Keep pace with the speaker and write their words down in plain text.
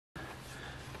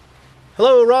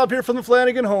Hello, Rob here from the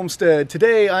Flanagan Homestead.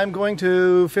 Today I'm going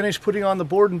to finish putting on the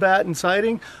board and batten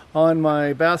siding on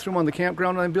my bathroom on the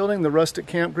campground I'm building, the rustic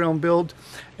campground build.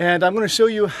 And I'm going to show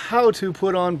you how to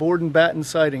put on board and batten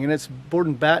siding. And it's board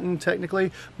and batten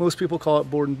technically. Most people call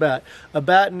it board and bat. A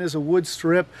batten is a wood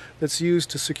strip that's used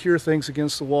to secure things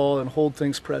against the wall and hold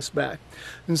things pressed back.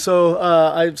 And so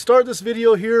I started this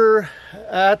video here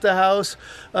at the house.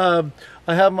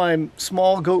 I have my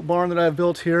small goat barn that I've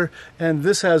built here, and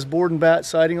this has board and bat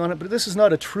siding on it, but this is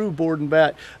not a true board and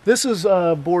bat. This is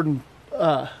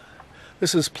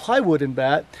this is plywood and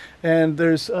bat, and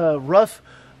there's rough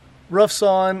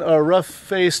sawn or rough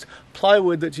faced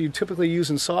plywood that you typically use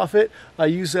in soffit. I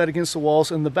use that against the walls,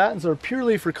 and the battens are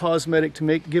purely for cosmetic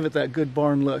to give it that good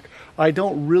barn look. I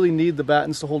don't really need the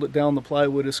battens to hold it down. The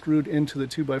plywood is screwed into the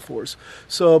 2x4s.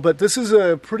 So, but this is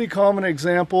a pretty common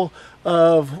example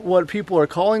of what people are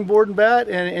calling board and bat,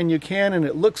 and you can, and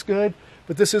it looks good,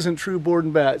 but this isn't true board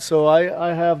and bat. So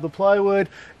I have the plywood,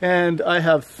 and I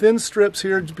have thin strips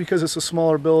here because it's a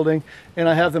smaller building, and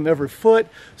I have them every foot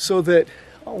so that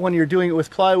when you're doing it with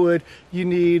plywood, you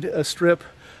need a strip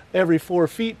every 4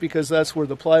 feet because that's where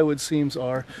the plywood seams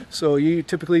are. So you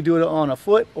typically do it on a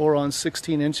foot or on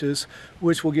 16 inches,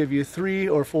 which will give you 3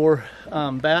 or 4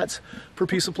 bats per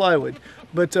piece of plywood.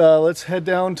 But let's head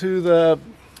down to the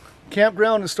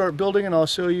campground and start building, and I'll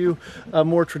show you a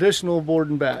more traditional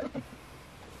board and bat.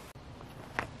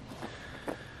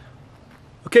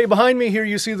 Okay, behind me here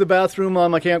you see the bathroom on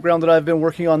my campground that I've been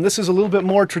working on. This is a little bit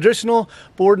more traditional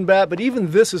board and bat, but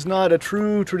even this is not a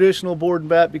true traditional board and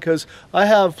bat because I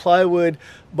have plywood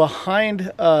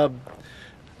behind the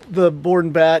board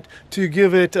and bat to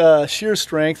give it shear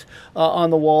strength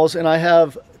on the walls, and I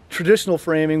have traditional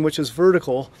framing, which is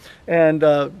vertical, and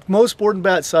most board and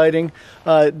bat siding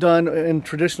done in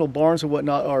traditional barns and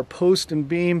whatnot are post and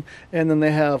beam, and then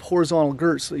they have horizontal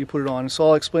girts that you put it on. So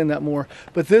I'll explain that more.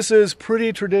 But this is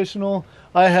pretty traditional.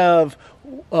 I have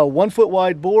 1 foot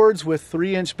wide boards with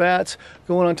 3-inch bats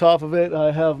going on top of it.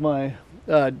 I have my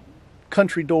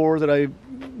country door that I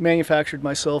manufactured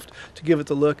myself to give it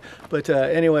the look. But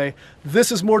anyway,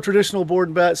 this is more traditional board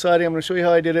and bat siding. I'm going to show you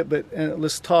how I did it, but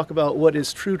let's talk about what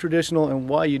is true traditional and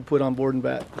why you'd put on board and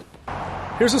bat.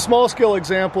 Here's a small scale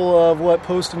example of what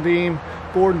post and beam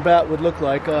board and bat would look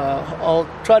like. I'll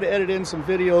try to edit in some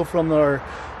video from our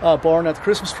barn at the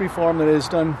Christmas tree farm that is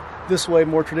done this way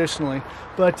more traditionally.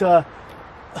 But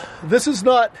this is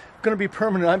not going to be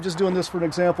permanent. I'm just doing this for an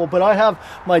example. But I have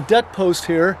my deck post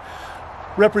here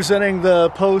representing the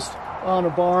post on a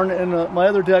barn, and my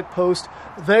other deck post,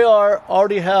 they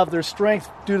already have their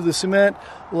strength due to the cement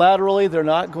laterally. They're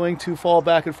not going to fall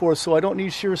back and forth, so I don't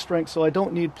need shear strength, so I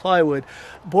don't need plywood.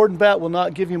 Board and bat will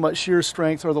not give you much shear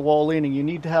strength or the wall leaning. You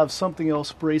need to have something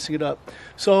else bracing it up.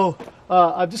 So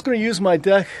I'm just going to use my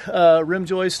deck rim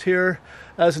joist here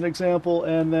as an example,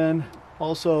 and then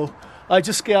also I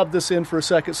just scabbed this in for a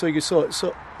second so you can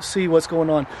see what's going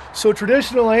on. So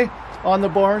traditionally on the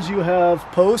barns you have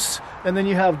posts and then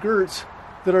you have girts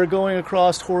that are going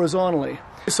across horizontally.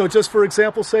 So just for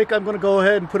example's sake, I'm going to go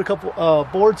ahead and put a couple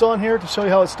boards on here to show you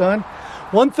how it's done.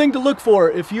 One thing to look for,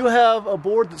 if you have a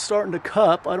board that's starting to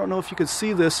cup, I don't know if you can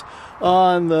see this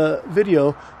on the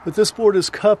video, but this board is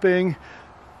cupping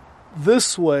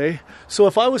this way. So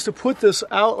if I was to put this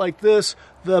out like this,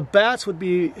 the bats would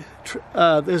be,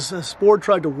 this board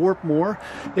tried to warp more,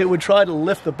 it would try to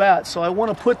lift the bat. So I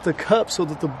want to put the cup so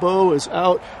that the bow is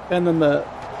out and then the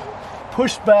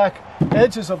pushed back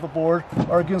edges of the board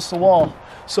are against the wall.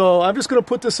 So I'm just going to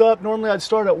put this up. Normally I'd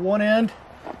start at one end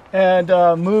and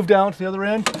move down to the other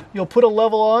end. You'll put a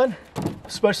level on,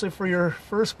 especially for your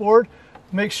first board.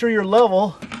 Make sure you're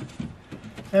level.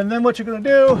 And then what you're going to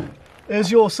do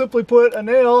is you'll simply put a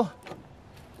nail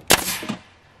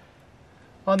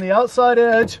on the outside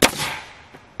edge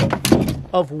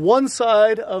of one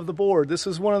side of the board. This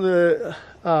is one of the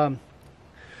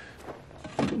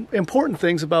important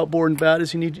things about board and bat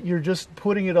is you're just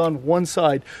putting it on one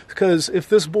side, because if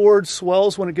this board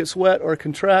swells when it gets wet or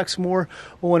contracts more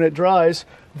when it dries,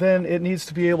 then it needs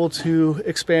to be able to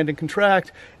expand and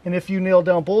contract, and if you nail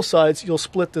down both sides you'll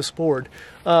split this board.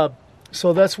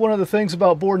 So that's one of the things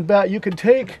about board and bat. You can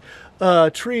take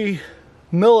a tree,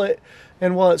 mill it,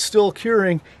 and while it's still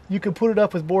curing, you can put it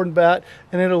up with board and bat,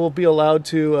 and it will be allowed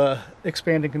to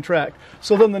expand and contract.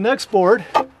 So then the next board,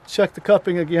 check the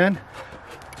cupping again,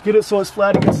 get it so it's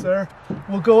flat against there.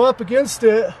 We'll go up against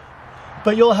it,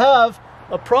 but you'll have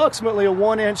approximately a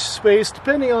 1-inch space,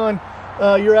 depending on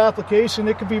your application.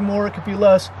 It could be more, it could be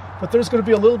less, but there's going to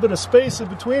be a little bit of space in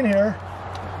between here.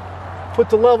 Put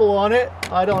the level on it.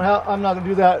 I'm not going to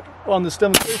do that on this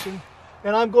demonstration,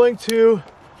 and I'm going to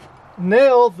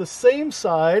nail the same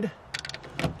side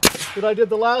that I did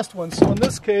the last one. So in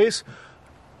this case,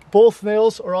 both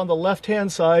nails are on the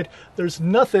left-hand side. There's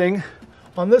nothing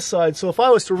on this side. So if I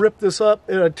was to rip this up,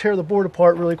 it would tear the board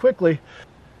apart really quickly.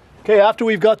 Okay, after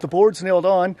we've got the boards nailed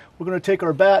on, we're going to take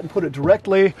our bat and put it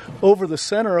directly over the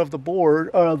center of the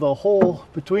board, the hole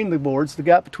between the boards, the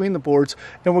gap between the boards,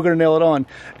 and we're going to nail it on.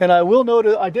 And I will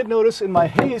notice, I did notice in my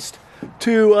haste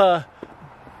to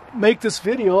make this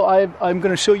video, I'm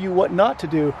going to show you what not to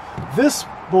do. This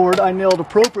board I nailed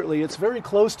appropriately. It's very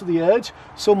close to the edge,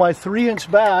 so my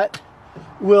 3-inch bat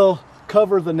will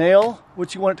cover the nail,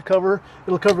 which you want it to cover.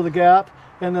 It'll cover the gap.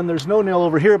 And then there's no nail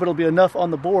over here, but it'll be enough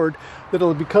on the board that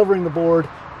it'll be covering the board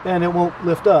and it won't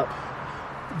lift up.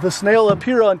 This nail up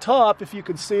here on top, if you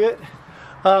can see it,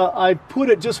 I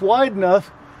put it just wide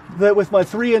enough that with my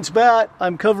 3-inch bat,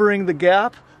 I'm covering the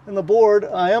gap in the board.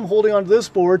 I am holding onto this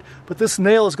board, but this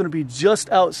nail is going to be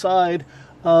just outside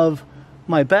of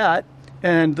my bat,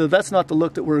 and that's not the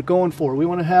look that we're going for. We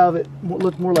want to have it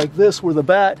look more like this, where the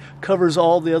bat covers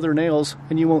all the other nails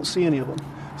and you won't see any of them.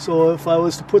 So if I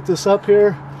was to put this up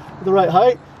here at the right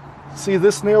height, see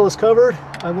this nail is covered,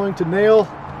 I'm going to nail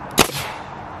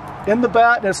in the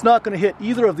bat, and it's not going to hit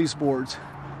either of these boards.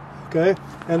 Okay,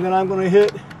 and then I'm going to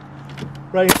hit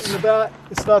right here in the bat,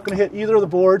 it's not going to hit either of the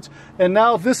boards. And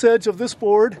now this edge of this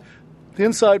board, the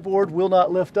inside board, will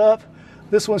not lift up.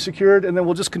 This one's secured, and then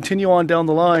we'll just continue on down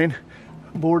the line.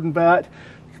 Board and bat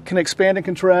can expand and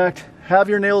contract. Have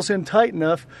your nails in tight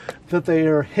enough that they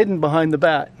are hidden behind the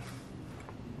bat.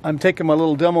 I'm taking my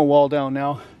little demo wall down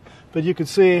now, but you can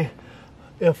see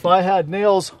if I had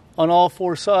nails on all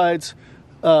 4 sides,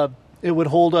 it would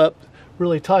hold up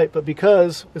really tight. But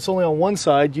because it's only on one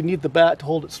side, you need the bat to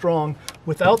hold it strong.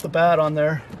 Without the bat on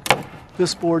there,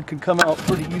 this board can come out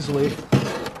pretty easily.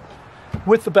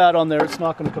 With the bat on there, it's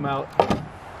not going to come out.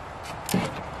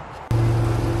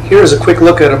 Here's a quick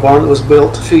look at a barn that was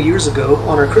built a few years ago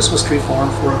on our Christmas tree farm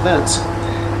for events.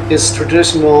 It's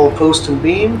traditional post and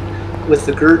beam with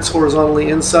the girts horizontally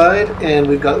inside, and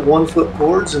we've got 1-foot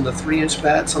boards and the 3-inch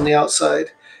bats on the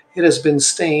outside. It has been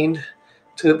stained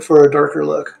for a darker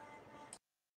look.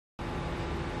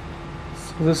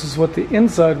 So this is what the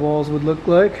inside walls would look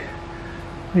like.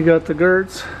 We got the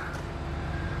girts,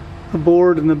 the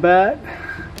board, and the bat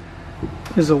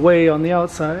is away on the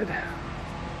outside.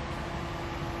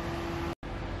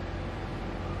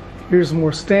 Here's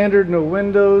more standard, no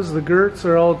windows. The girts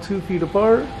are all 2 feet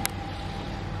apart.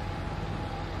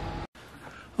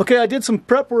 Okay, I did some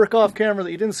prep work off camera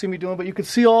that you didn't see me doing, but you can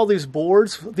see all these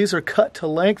boards. These are cut to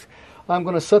length. I'm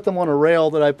going to set them on a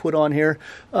rail that I put on here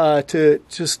to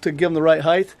give them the right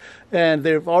height. And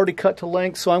they've already cut to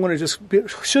length, so I'm going to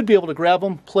should be able to grab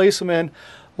them, place them in,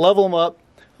 level them up,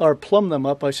 or plumb them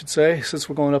up, I should say, since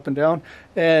we're going up and down,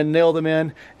 and nail them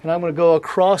in. And I'm going to go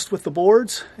across with the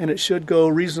boards, and it should go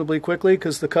reasonably quickly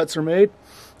because the cuts are made.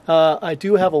 I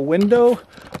do have a window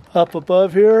up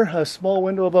above here, a small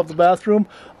window above the bathroom.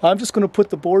 I'm just going to put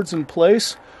the boards in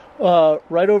place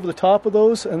right over the top of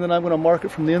those, and then I'm going to mark it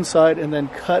from the inside and then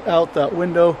cut out that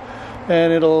window,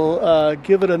 and it'll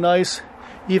give it a nice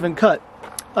even cut.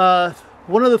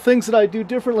 One of the things that I do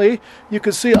differently, you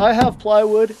can see I have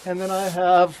plywood and then I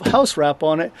have house wrap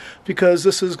on it because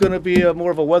this is going to be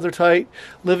more of a weather-tight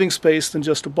living space than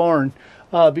just a barn.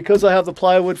 Because I have the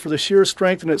plywood for the shear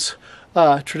strength and it's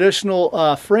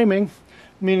traditional framing,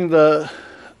 meaning the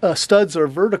studs are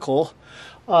vertical,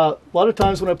 a lot of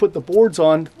times when I put the boards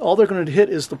on, all they're going to hit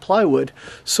is the plywood.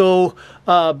 So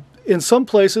in some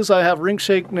places I have ring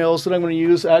shake nails that I'm going to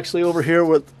use actually over here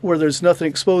where there's nothing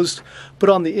exposed, but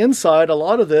on the inside a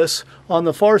lot of this on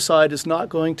the far side is not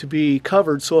going to be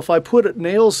covered. So if I put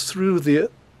nails through the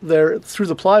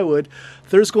plywood,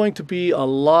 there's going to be a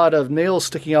lot of nails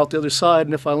sticking out the other side,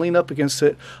 and if I lean up against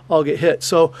it, I'll get hit.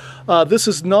 So this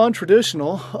is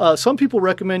non-traditional. Some people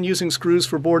recommend using screws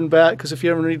for board and bat because if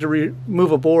you ever need to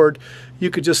remove a board, you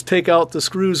could just take out the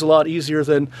screws a lot easier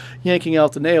than yanking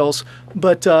out the nails.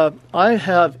 But I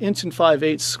have 1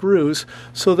 5/8" screws,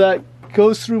 so that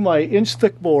goes through my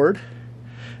 1-thick board,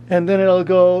 and then it'll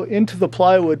go into the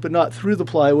plywood but not through the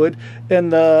plywood,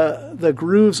 and the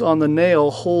grooves on the nail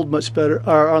hold much better,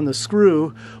 or on the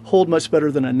screw hold much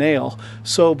better than a nail.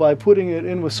 So by putting it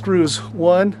in with screws,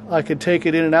 1, I could take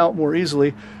it in and out more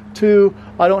easily. 2,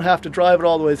 I don't have to drive it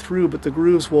all the way through, but the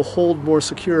grooves will hold more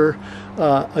secure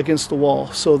against the wall.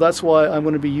 So that's why I'm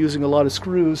going to be using a lot of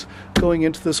screws going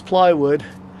into this plywood.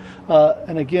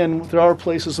 And again, there are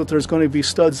places that there's going to be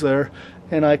studs there,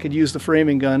 and I could use the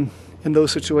framing gun in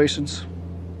those situations.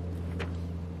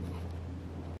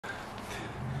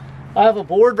 I have a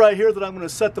board right here that I'm going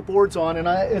to set the boards on, and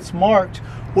it's marked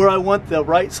where I want the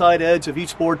right side edge of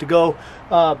each board to go.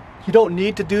 You don't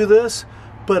need to do this,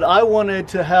 but I wanted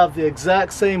to have the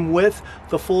exact same width,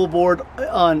 the full board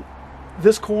on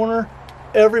this corner,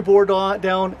 every board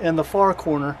down, and the far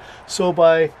corner. So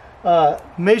by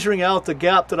measuring out the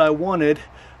gap that I wanted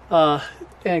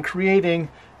and creating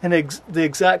the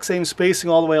exact same spacing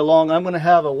all the way along, I'm going to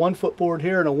have a 1 foot board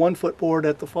here and a 1 foot board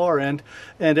at the far end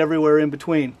and everywhere in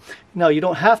between. Now you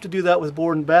don't have to do that with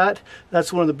board and bat.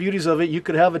 That's one of the beauties of it. You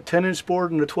could have a 10-inch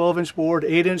board and a 12-inch board,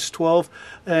 8-inch, 12,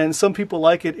 and some people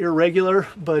like it irregular,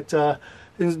 but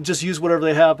just use whatever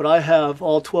they have. But I have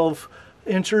all 12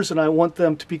 inches and I want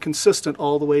them to be consistent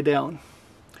all the way down.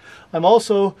 I'm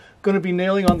also going to be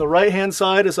nailing on the right hand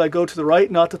side as I go to the right.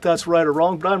 Not that that's right or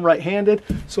wrong, but I'm right-handed,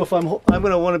 so if I'm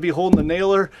going to want to be holding the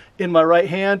nailer in my right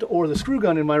hand or the screw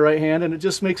gun in my right hand, and it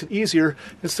just makes it easier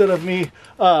instead of me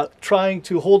trying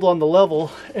to hold on the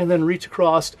level and then reach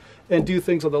across and do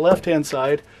things on the left hand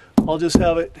side. I'll just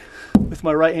have it with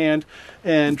my right hand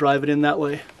and drive it in that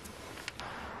way.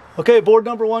 Okay, board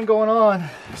number 1 going on.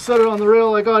 Set it on the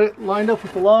rail. I got it lined up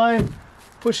with the line.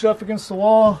 Push it up against the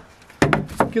wall.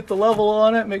 Get the level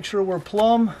on it, make sure we're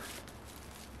plumb.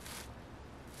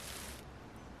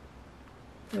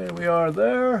 There we are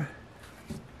there.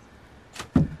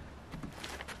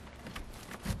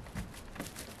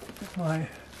 I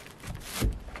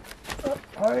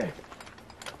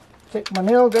take my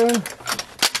nail gun.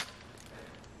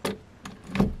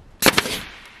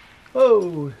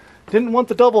 Oh, didn't want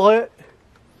the double hit.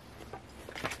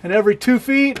 And every 2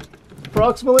 feet,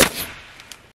 approximately,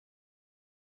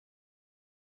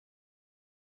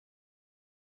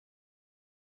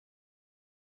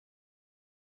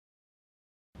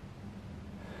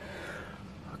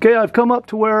 okay, I've come up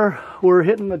to where we're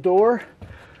hitting the door.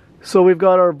 So we've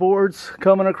got our boards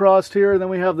coming across here, and then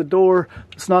we have the door.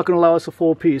 It's not going to allow us a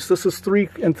full piece. This is 3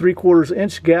 3/4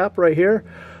 inch gap right here,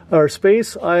 our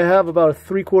space. I have about a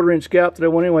 3/4 inch gap that I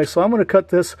want anyway. So I'm going to cut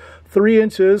this 3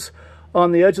 inches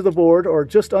on the edge of the board, or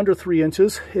just under 3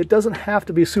 inches. It doesn't have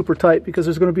to be super tight because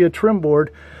there's going to be a trim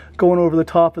board going over the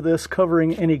top of this,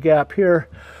 covering any gap here.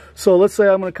 So let's say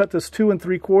I'm going to cut this 2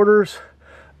 3/4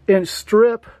 inch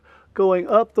strip going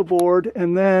up the board,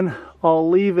 and then I'll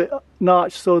leave it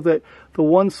notched so that the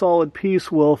one solid piece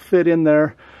will fit in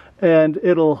there, and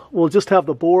we'll just have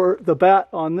the bat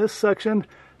on this section,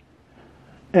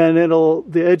 and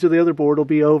the edge of the other board will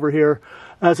be over here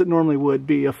as it normally would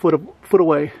be, a foot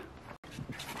away.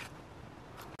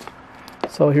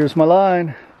 So here's my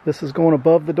line. This is going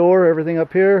above the door, everything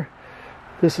up here.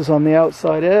 This is on the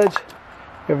outside edge.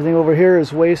 Everything over here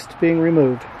is waste being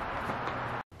removed.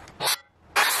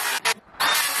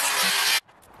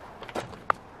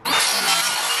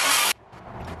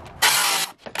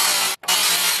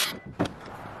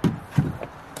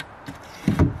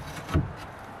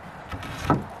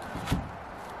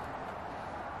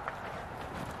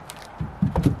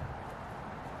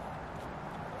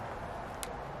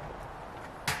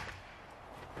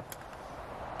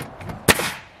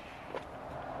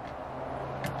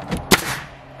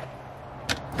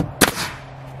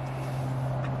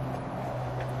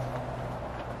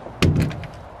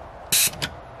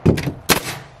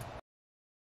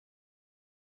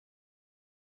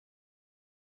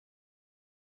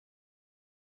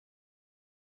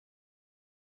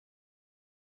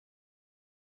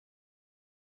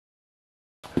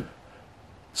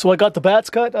 So I got the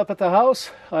bats cut up at the house.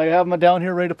 I have them down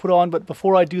here ready to put on, but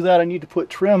before I do that, I need to put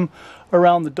trim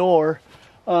around the door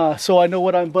so I know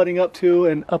what I'm butting up to,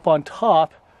 and up on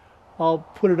top, I'll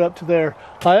put it up to there.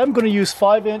 I am going to use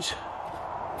 5-inch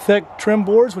thick trim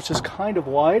boards, which is kind of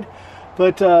wide,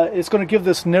 but it's going to give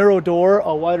this narrow door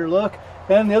a wider look.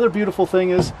 And the other beautiful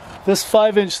thing is this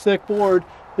 5-inch thick board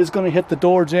is going to hit the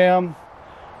door jamb,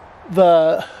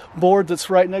 the board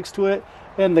that's right next to it,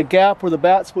 and the gap where the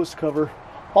bat's supposed to cover.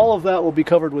 All of that will be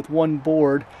covered with one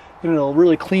board, and it'll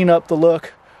really clean up the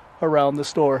look around the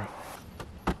store.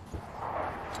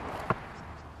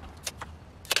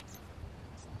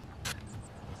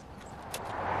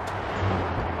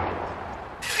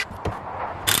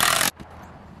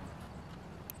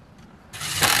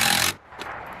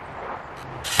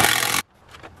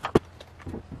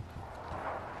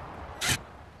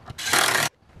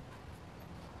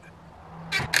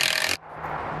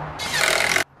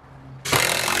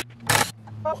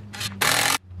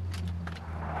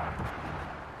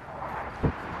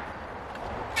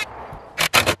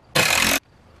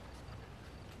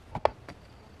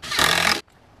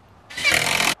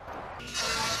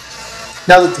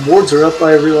 Now that the boards are up,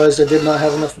 I realized I did not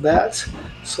have enough bats,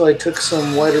 so I took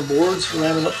some wider boards,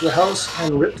 ran them up to the house,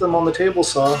 and ripped them on the table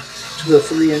saw to the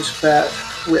 3-inch bat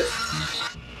width.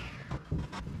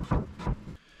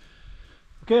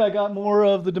 Okay, I got more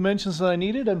of the dimensions that I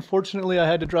needed. Unfortunately, I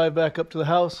had to drive back up to the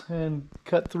house and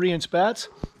cut 3-inch bats.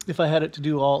 If I had it to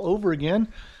do all over again,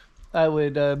 I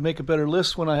would make a better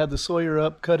list when I had the sawyer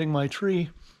up cutting my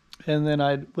tree, and then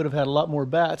I would have had a lot more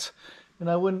bats.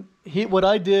 And I wouldn't, what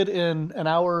I did in an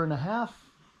hour and a half,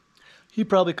 he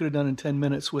probably could have done in 10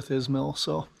 minutes with his mill.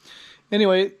 So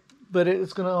anyway, but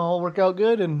it's going to all work out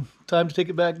good, and time to take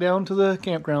it back down to the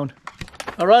campground.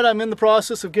 All right, I'm in the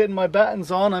process of getting my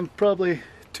battens on. I'm probably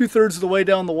 2/3 of the way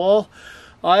down the wall.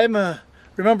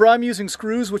 Remember, I'm using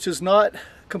screws, which is not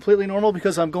completely normal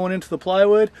because I'm going into the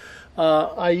plywood.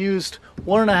 I used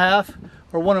 1.5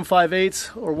 or 1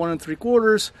 5/8 or 1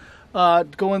 3/4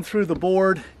 going through the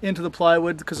board into the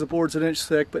plywood because the board's 1 inch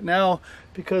thick. But now,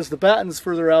 because the batten's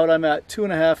further out, I'm at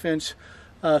 2.5-inch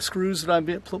screws that I'm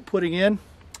putting in.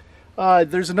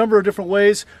 There's a number of different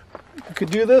ways you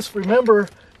could do this. Remember,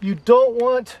 you don't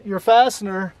want your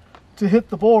fastener to hit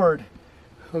the board.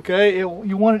 Okay,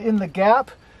 you want it in the gap,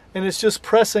 and it's just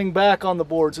pressing back on the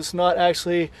boards. It's not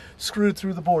actually screwed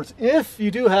through the boards. If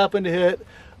you do happen to hit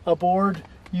a board,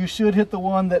 you should hit the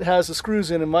one that has the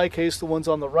screws in my case, the ones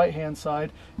on the right hand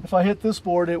side. If I hit this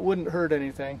board, it wouldn't hurt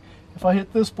anything. If I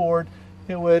hit this board,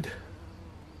 it would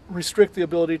restrict the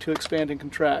ability to expand and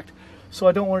contract. So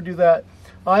I don't want to do that.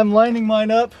 I'm lining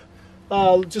mine up,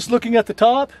 just looking at the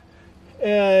top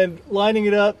and lining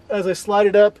it up as I slide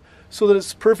it up so that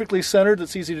it's perfectly centered.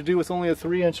 That's easy to do with only a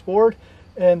 3-inch board.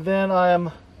 And then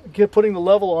I'm putting the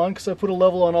level on, because I put a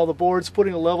level on all the boards,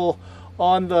 putting a level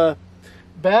on the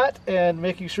bat and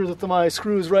making sure that my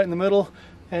screw is right in the middle,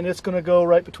 and it's going to go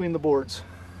right between the boards.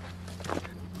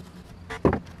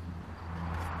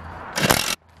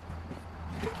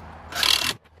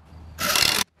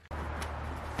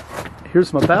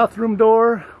 Here's my bathroom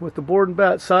door with the board and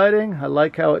bat siding. I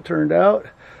like how it turned out.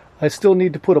 I still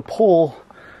need to put a pole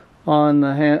on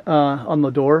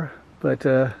the door, but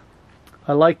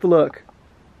I like the look.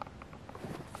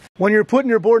 When you're putting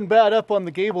your board and bat up on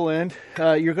the gable end,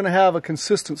 you're going to have a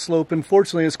consistent slope.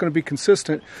 Unfortunately, it's going to be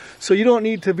consistent, so you don't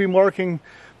need to be measuring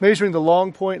the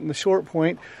long point and the short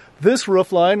point. This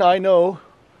roof line, I know,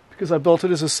 because I built it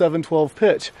as a 7/12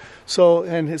 pitch. So,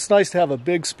 and it's nice to have a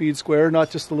big speed square, not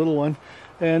just a little one.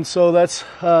 And so that's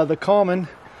the common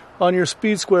on your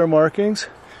speed square markings,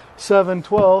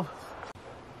 7/12.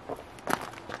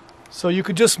 So you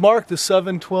could just mark the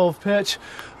 7/12 pitch,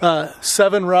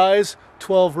 7 rise,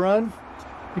 12 run.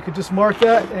 You could just mark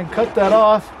that and cut that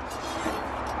off,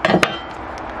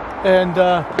 and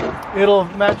it'll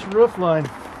match your roof line.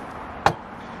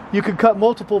 You could cut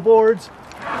multiple boards.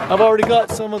 I've already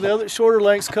got some of the other shorter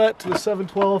lengths cut to the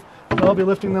 7/12, and I'll be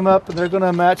lifting them up, and they're going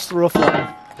to match the roof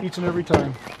line each and every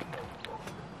time.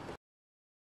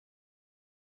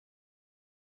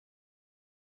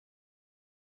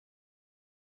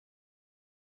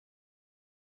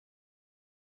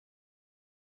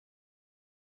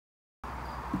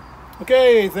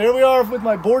 Okay, there we are with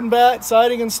my board and bat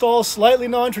siding install. Slightly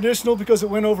non-traditional because it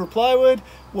went over plywood,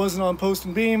 wasn't on post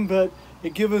and beam, but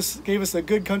it gave us a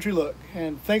good country look.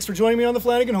 And thanks for joining me on the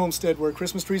Flanagan Homestead, where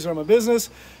Christmas trees are my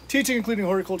business, teaching, including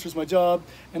horticulture, is my job,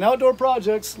 and outdoor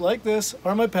projects like this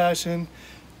are my passion.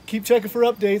 Keep checking for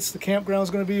updates. The campground is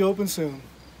going to be open soon.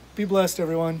 Be blessed,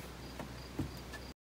 everyone.